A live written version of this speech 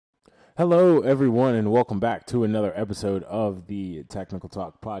Hello, everyone, and welcome back to another episode of the Technical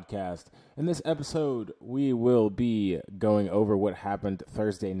Talk podcast. In this episode, we will be going over what happened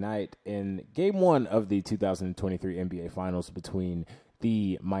Thursday night in Game 1 of the 2023 NBA Finals between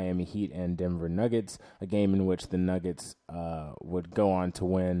the Miami Heat and Denver Nuggets, a game in which the Nuggets would go on to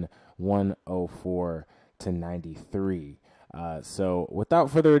win 104-93. So without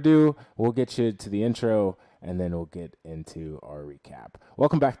further ado, we'll get you to the intro, and then we'll get into our recap.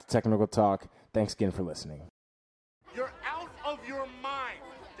 Welcome back to Technical Talk. Thanks again for listening. You're out of your mind.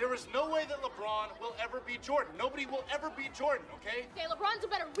 There is no way that LeBron will ever be Jordan. Nobody will ever be Jordan, okay? Okay, LeBron's a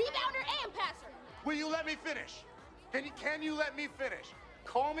better rebounder and passer. Will you let me finish? Can you let me finish?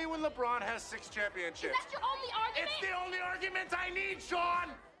 Call me when LeBron has 6 championships. Is that your only argument? It's the only argument I need, Sean!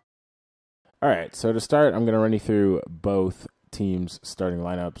 All right, so to start, I'm going to run you through both teams' starting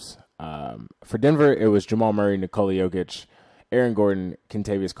lineups. For Denver, it was Jamal Murray, Nikola Jokic, Aaron Gordon,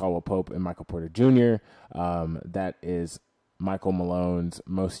 Kentavious Caldwell-Pope, and Michael Porter Jr. That is Michael Malone's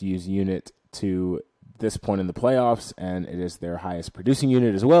most used unit to this point in the playoffs, and it is their highest producing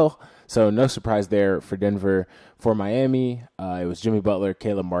unit as well. So no surprise there for Denver. For Miami, it was Jimmy Butler,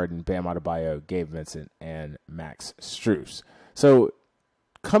 Caleb Martin, Bam Adebayo, Gabe Vincent, and Max Strus. So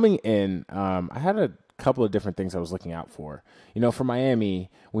coming in, I had a couple of different things I was looking out for. You know, for Miami,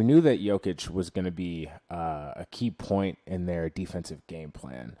 we knew that Jokic was going to be a key point in their defensive game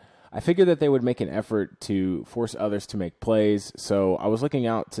plan. I figured that they would make an effort to force others to make plays, so I was looking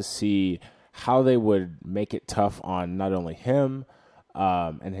out to see how they would make it tough on not only him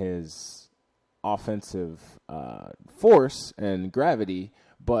and his offensive force and gravity,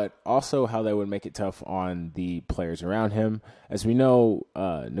 but also how they would make it tough on the players around him. As we know,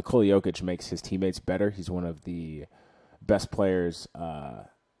 Nikola Jokic makes his teammates better. He's one of the best players,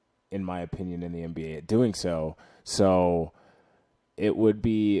 in my opinion, in the NBA at doing so. So it would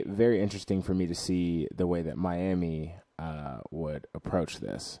be very interesting for me to see the way that Miami would approach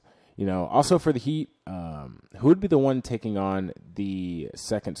this. You know, also for the Heat, who would be the one taking on the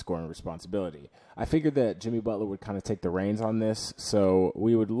second scoring responsibility? I figured that Jimmy Butler would kind of take the reins on this, so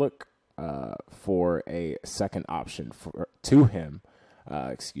we would look for a second option to him.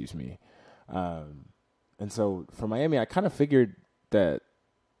 And so for Miami, I kind of figured that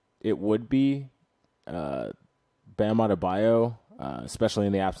it would be Bam Adebayo, especially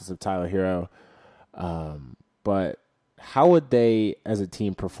in the absence of Tyler Hero. But how would they, as a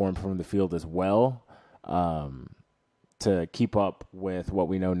team, perform from the field as well to keep up with what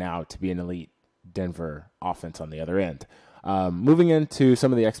we know now to be an elite Denver offense on the other end? Moving into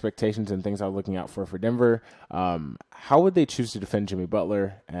some of the expectations and things I was looking out for Denver, how would they choose to defend Jimmy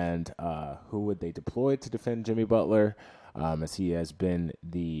Butler, and who would they deploy to defend Jimmy Butler, as he has been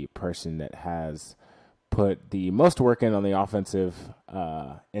the person that has put the most work in on the offensive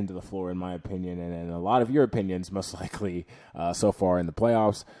end of the floor, in my opinion, and in a lot of your opinions, most likely so far in the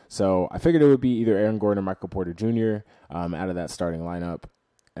playoffs. So I figured it would be either Aaron Gordon or Michael Porter Jr. Out of that starting lineup.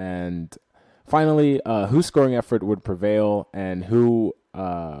 And finally, whose scoring effort would prevail, and who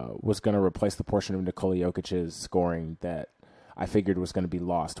was going to replace the portion of Nikola Jokic's scoring that I figured was going to be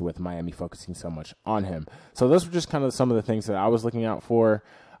lost with Miami focusing so much on him. So those were just kind of some of the things that I was looking out for.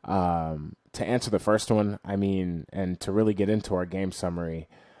 To answer the first one, I mean, and to really get into our game summary,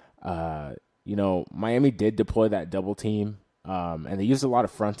 you know, Miami did deploy that double team, and they used a lot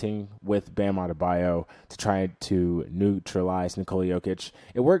of fronting with Bam Adebayo to try to neutralize Nikola Jokic.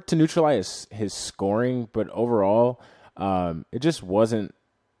 It worked to neutralize his scoring, but overall, it just wasn't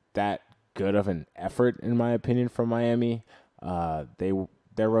that good of an effort, in my opinion, from Miami. Their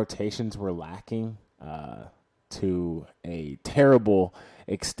rotations were lacking to a terrible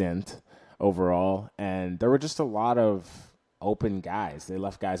extent overall, and there were just a lot of open guys. They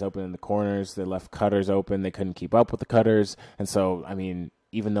left guys open in the corners. They left cutters open. They couldn't keep up with the cutters. And so, I mean,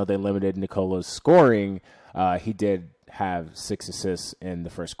 even though they limited Nikola's scoring, he did have 6 assists in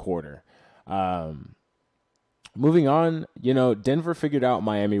the first quarter. Moving on, you know, Denver figured out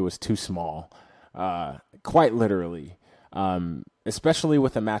Miami was too small, quite literally. Especially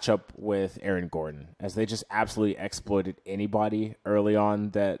with a matchup with Aaron Gordon, as they just absolutely exploited anybody early on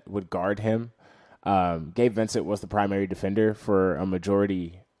that would guard him. Gabe Vincent was the primary defender for a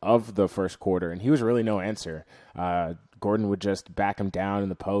majority of the first quarter, and he was really no answer. Gordon would just back him down in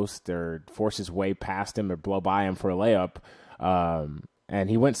the post or force his way past him or blow by him for a layup. And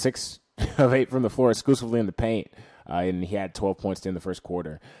he went 6 of 8 from the floor exclusively in the paint, and he had 12 points in the first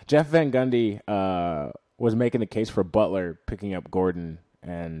quarter. Jeff Van Gundy was making the case for Butler picking up Gordon,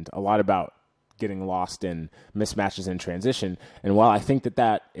 and a lot about getting lost in mismatches in transition. And while I think that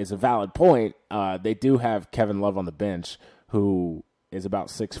that is a valid point, they do have Kevin Love on the bench, who is about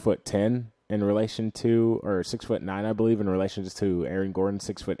 6'10" in relation to, or 6'9", I believe, in relation to Aaron Gordon,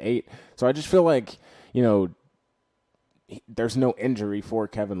 6'8". So I just feel like, there's no injury for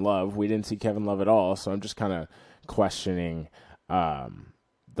Kevin Love. We didn't see Kevin Love at all. So I'm just kind of questioning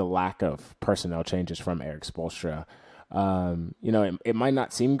the lack of personnel changes from Eric Spoelstra. It might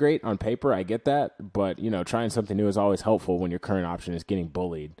not seem great on paper. I get that. But, trying something new is always helpful when your current option is getting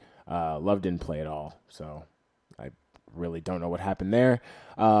bullied. Love didn't play at all. So I really don't know what happened there.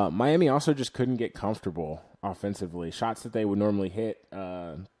 Miami also just couldn't get comfortable offensively. Shots that they would normally hit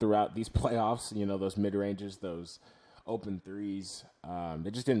throughout these playoffs, those mid-ranges, those open threes, they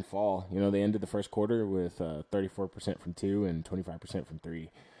just didn't fall. They ended the first quarter with 34% from 2 and 25% from 3.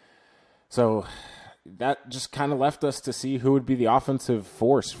 So that just kind of left us to see who would be the offensive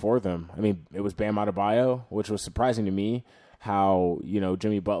force for them. I mean, it was Bam Adebayo, which was surprising to me how,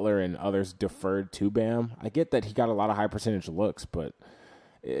 Jimmy Butler and others deferred to Bam. I get that he got a lot of high percentage looks, but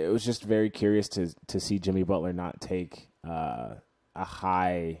it was just very curious to see Jimmy Butler not take a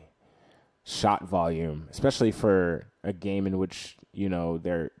high shot volume, especially for a game in which,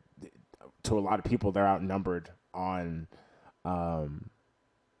 they're, to a lot of people, they're outnumbered on the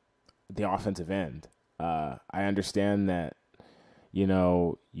offensive end. I understand that,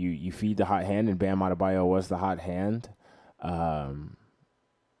 you feed the hot hand, and Bam Adebayo was the hot hand. And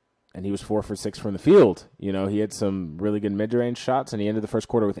he was 4 for 6 from the field. He had some really good mid-range shots, and he ended the first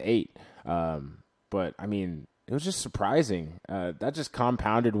quarter with 8. But, I mean, it was just surprising. That just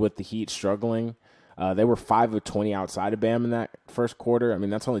compounded with the Heat struggling. They were 5 of 20 outside of Bam in that first quarter. I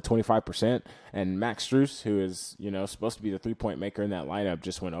mean, that's only 25%. And Max Strus, who is, supposed to be the three-point maker in that lineup,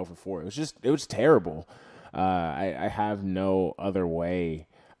 just went over 4. It was terrible. I have no other way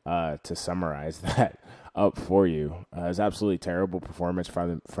to summarize that up for you. It was absolutely terrible performance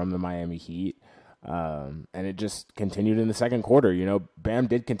from the Miami Heat. And it just continued in the second quarter. Bam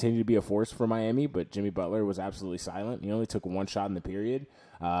did continue to be a force for Miami, but Jimmy Butler was absolutely silent. He only took one shot in the period.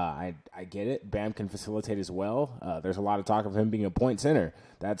 I get it. Bam can facilitate as well. There's a lot of talk of him being a point center.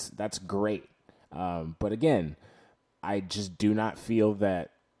 That's great. But again, I just do not feel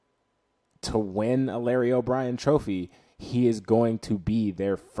that to win a Larry O'Brien trophy, he is going to be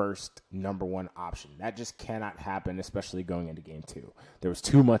their first number one option. That just cannot happen, especially going into game 2. There was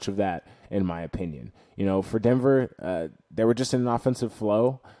too much of that, in my opinion. For Denver, they were just in an offensive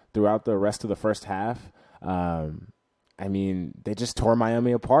flow throughout the rest of the first half. I mean, they just tore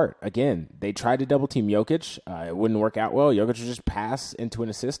Miami apart. Again, they tried to double-team Jokic. It wouldn't work out well. Jokic would just pass into an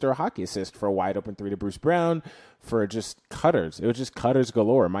assist or a hockey assist for a wide-open 3 to Bruce Brown for just cutters. It was just cutters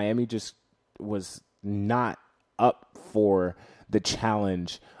galore. Miami just was not up for the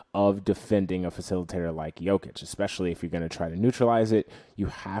challenge of defending a facilitator like Jokic, especially if you're going to try to neutralize it. You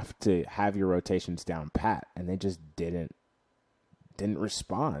have to have your rotations down pat, and they just didn't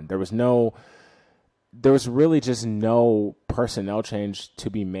respond. There was really just no personnel change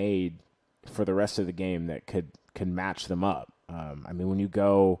to be made for the rest of the game that could match them up. I mean, when you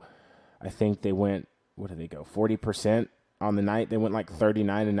go, I think they went, what did they go, 40% on the night? They went like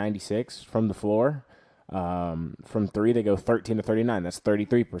 39 and 96 from the floor. From 3, they go 13 to 39. That's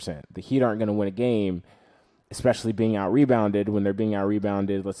 33%. The Heat aren't going to win a game, especially being out-rebounded, when they're being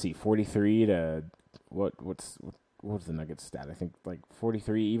out-rebounded, let's see, 43 to, what was the Nuggets stat? I think like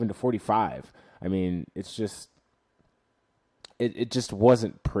 43, even to 45. I mean, it's just, it just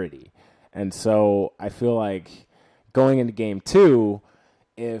wasn't pretty. And so I feel like going into game 2,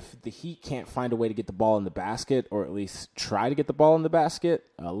 if the Heat can't find a way to get the ball in the basket, or at least try to get the ball in the basket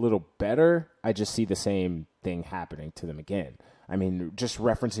a little better, I just see the same thing happening to them again. I mean, just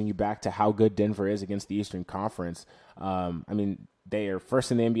referencing you back to how good Denver is against the Eastern Conference. I mean, they are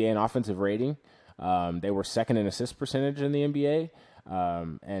first in the NBA in offensive rating. They were second in assist percentage in the NBA.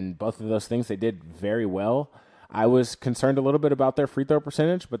 And both of those things they did very well. I was concerned a little bit about their free throw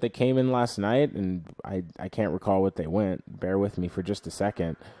percentage, but they came in last night, and I can't recall what they went. Bear with me for just a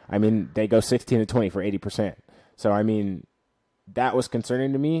second. I mean, they go 16 to 20 for 80%. So, I mean, that was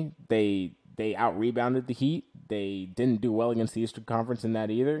concerning to me. They out-rebounded the Heat. They didn't do well against the Eastern Conference in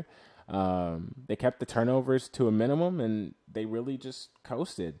that either. They kept the turnovers to a minimum, and they really just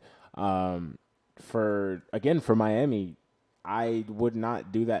coasted. For Miami, I would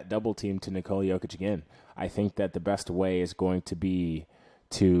not do that double team to Nikola Jokic again. I think that the best way is going to be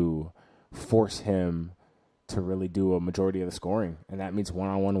to force him to really do a majority of the scoring, and that means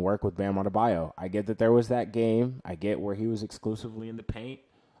one-on-one work with Bam Adebayo. I get that there was that game. I get where he was exclusively in the paint.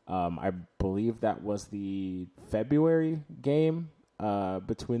 I believe that was the February game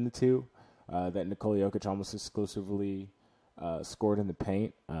between the two that Nikola Jokic almost exclusively scored in the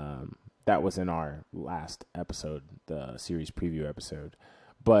paint. That was in our last episode, the series preview episode.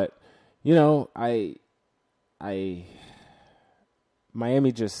 But, you know,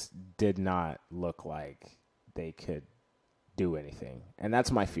 Miami just did not look like they could do anything. And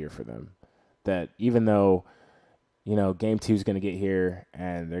that's my fear for them. That even though, you know, game 2 is going to get here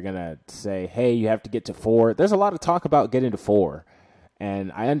and they're going to say, hey, you have to get to 4. There's a lot of talk about getting to 4.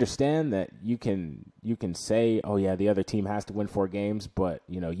 And I understand that you can say, oh, yeah, the other team has to win 4 games, but,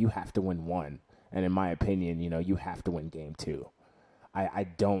 you know, you have to win 1. And in my opinion, you know, you have to win game 2. I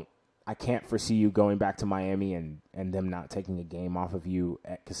can't foresee you going back to Miami and them not taking a game off of you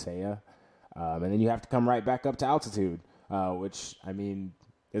at Kaseya. And then you have to come right back up to altitude, which, I mean,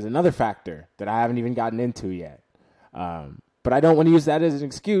 is another factor that I haven't even gotten into yet. But I don't want to use that as an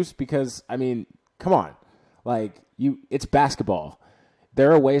excuse because, I mean, come on. Like, it's basketball.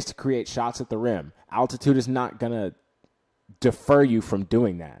 There are ways to create shots at the rim. Altitude is not going to defer you from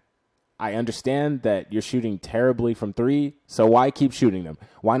doing that. I understand that you're shooting terribly from 3, so why keep shooting them?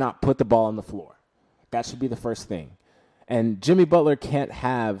 Why not put the ball on the floor? That should be the first thing. And Jimmy Butler can't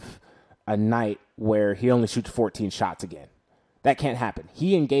have a night where he only shoots 14 shots again. That can't happen.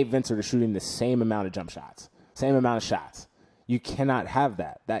 He and Gabe Vincent are shooting the same amount of jump shots, same amount of shots. You cannot have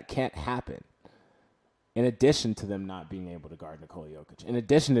that. That can't happen. In addition to them not being able to guard Nikola Jokic, in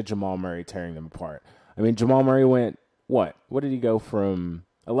addition to Jamal Murray tearing them apart. I mean, Jamal Murray went, what? What did he go from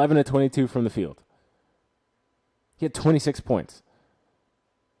 11 to 22 from the field? He had 26 points.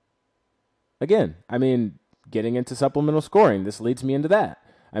 Again, I mean, getting into supplemental scoring, this leads me into that.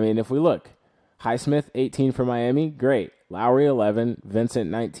 I mean, if we look, Highsmith, 18 for Miami, great. Lowry, 11.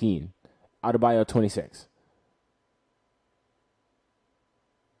 Vincent, 19. Adebayo, 26.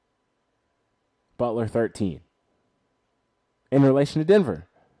 Butler, 13. In relation to Denver,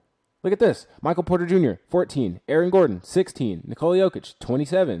 look at this. Michael Porter Jr., 14. Aaron Gordon, 16. Nikola Jokic,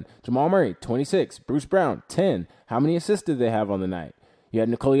 27. Jamal Murray, 26. Bruce Brown, 10. How many assists did they have on the night? You had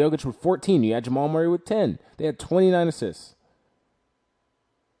Nikola Jokic with 14. You had Jamal Murray with 10. They had 29 assists.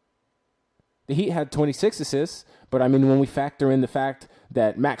 The Heat had 26 assists, but I mean, when we factor in the fact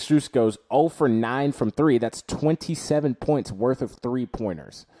that Max Strus goes 0 for 9 from 3, that's 27 points worth of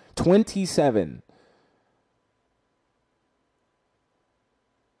 3-pointers. 27.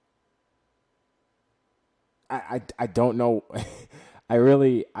 I don't know.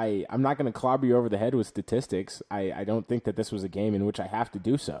 I'm not going to clobber you over the head with statistics. I don't think that this was a game in which I have to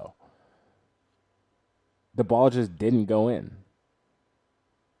do so. The ball just didn't go in.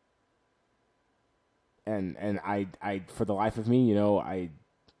 And I for the life of me, you know, I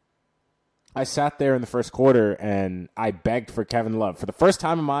sat there in the first quarter and I begged for Kevin Love for the first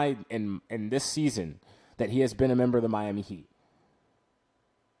time in this season that he has been a member of the Miami Heat.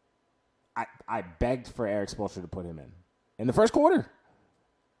 I begged for Eric Spoelstra to put him in the first quarter.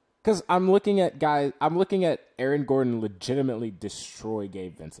 Because I'm looking at Aaron Gordon legitimately destroy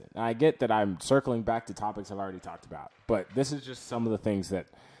Gabe Vincent. And I get that I'm circling back to topics I've already talked about, but this is just some of the things that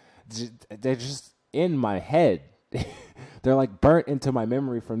they're just in my head. They're like burnt into my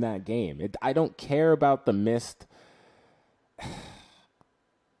memory from that game. I don't care about the missed. I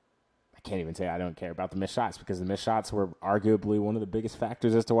can't even say I don't care about the missed shots because the missed shots were arguably one of the biggest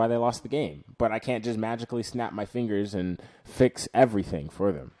factors as to why they lost the game. But I can't just magically snap my fingers and fix everything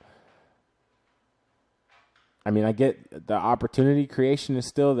for them. I mean, I get the opportunity creation is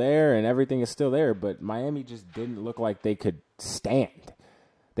still there and everything is still there, but Miami just didn't look like they could stand.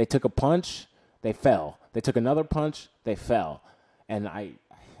 They took a punch, they fell. They took another punch, they fell. And I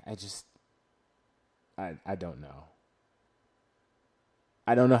don't know.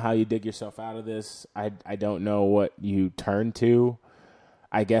 I don't know how you dig yourself out of this. I don't know what you turn to.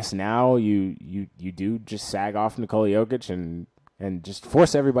 I guess now you do just sag off Nikola Jokic and just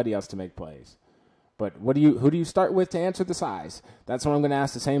force everybody else to make plays. But who do you start with to answer the size? That's what I'm going to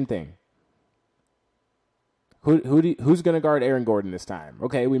ask the same thing. Who's going to guard Aaron Gordon this time?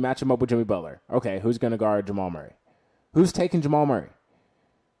 Okay, we match him up with Jimmy Butler. Okay, who's going to guard Jamal Murray? Who's taking Jamal Murray?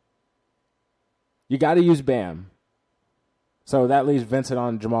 You got to use Bam. So that leaves Vincent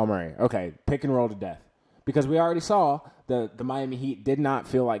on Jamal Murray. Okay, pick and roll to death. Because we already saw the Miami Heat did not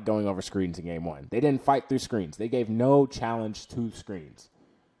feel like going over screens in Game 1. They didn't fight through screens. They gave no challenge to screens.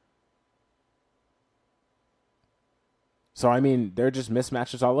 So, I mean, they're just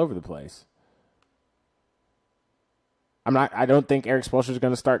mismatches all over the place. I don't think Eric Spoelstra is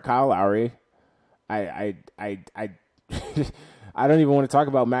going to start Kyle Lowry. I don't even want to talk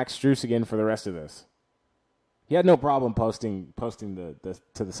about Max Strus again for the rest of this. He had no problem posting the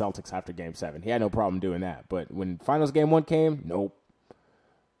to the Celtics after Game 7. He had no problem doing that. But when Finals Game 1 came, nope.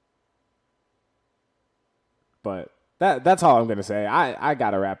 But that's all I'm going to say. I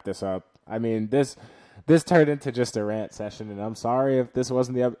got to wrap this up. I mean, this turned into just a rant session, and I'm sorry if this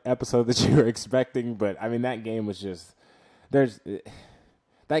wasn't the episode that you were expecting, but I mean, that game was just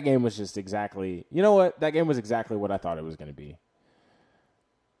exactly, you know what? That game was exactly what I thought it was going to be.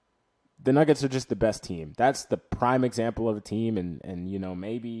 The Nuggets are just the best team. That's the prime example of a team, and you know,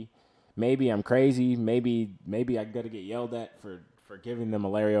 maybe I'm crazy. Maybe I got to get yelled at for giving them a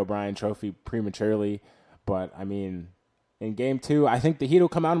Larry O'Brien trophy prematurely. But I mean, in Game 2, I think the Heat will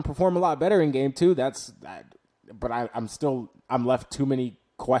come out and perform a lot better in Game 2. But I'm left too many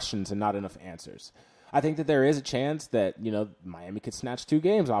questions and not enough answers. I think that there is a chance that, you know, Miami could snatch 2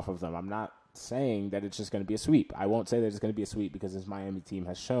 games off of them. I'm not saying that it's just going to be a sweep. I won't say that it's going to be a sweep because this Miami team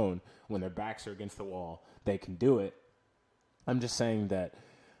has shown when their backs are against the wall, they can do it. I'm just saying that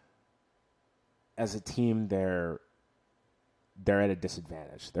as a team, they're at a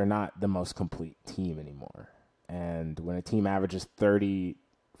disadvantage. They're not the most complete team anymore. And when a team averages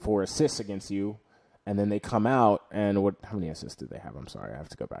 34 assists against you, and then they come out and how many assists did they have? I'm sorry, I have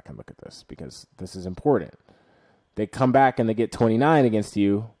to go back and look at this because this is important. They come back and they get 29 against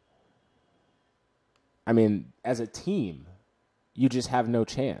you. I mean, as a team, you just have no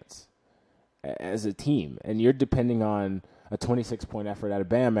chance as a team. And you're depending on a 26-point effort out of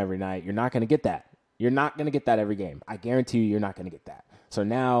Bam every night. You're not going to get that. You're not going to get that every game. I guarantee you're not going to get that. So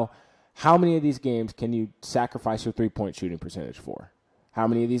now, how many of these games can you sacrifice your three-point shooting percentage for? How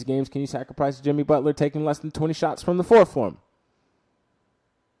many of these games can you sacrifice Jimmy Butler taking less than 20 shots from the floor for him?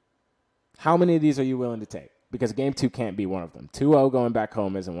 How many of these are you willing to take? Because Game 2 can't be one of them. 2-0 going back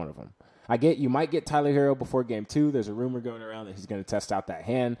home isn't one of them. I get you might get Tyler Hero before Game 2. There's a rumor going around that he's going to test out that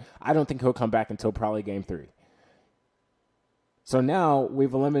hand. I don't think he'll come back until probably Game 3. So now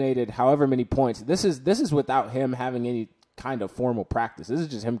we've eliminated however many points. This is without him having any kind of formal practice. This is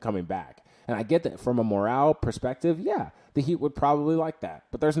just him coming back. And I get that from a morale perspective, yeah, the Heat would probably like that.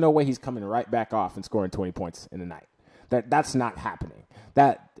 But there's no way he's coming right back off and scoring 20 points in a night. That's not happening.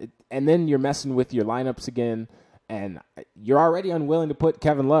 And then you're messing with your lineups again. And you're already unwilling to put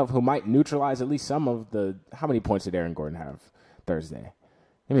Kevin Love, who might neutralize at least some of the – how many points did Aaron Gordon have Thursday?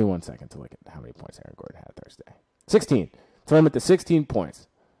 Give me 1 second to look at how many points Aaron Gordon had Thursday. 16. To limit to 16 points.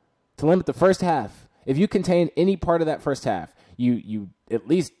 To limit the first half. If you contain any part of that first half, you at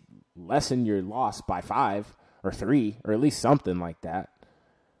least lessen your loss by 5 or 3 or at least something like that.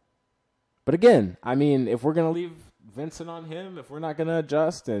 But again, I mean, if we're going to leave Vincent on him, if we're not going to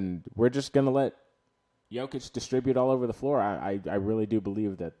adjust and we're just going to let Jokic distribute all over the floor, I really do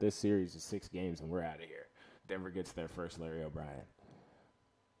believe that this series is 6 games and we're out of here. Denver gets their first Larry O'Brien.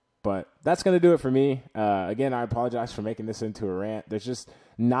 But that's going to do it for me. Again, I apologize for making this into a rant. There's just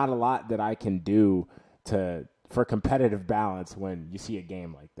not a lot that I can do for competitive balance when you see a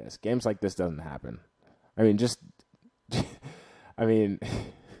game like this. Games like this doesn't happen. I mean,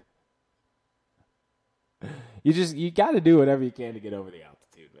 you got to do whatever you can to get over the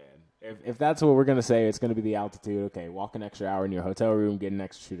altitude, man. If that's what we're going to say, it's going to be the altitude. Okay, walk an extra hour in your hotel room, get an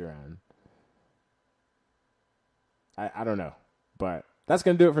extra shoot around. I don't know, but that's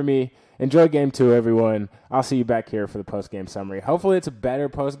going to do it for me. Enjoy Game 2, everyone. I'll see you back here for the post-game summary. Hopefully it's a better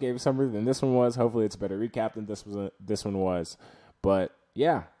post-game summary than this one was. Hopefully it's a better recap than this one was. But,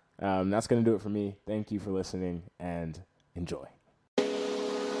 yeah, that's going to do it for me. Thank you for listening, and enjoy.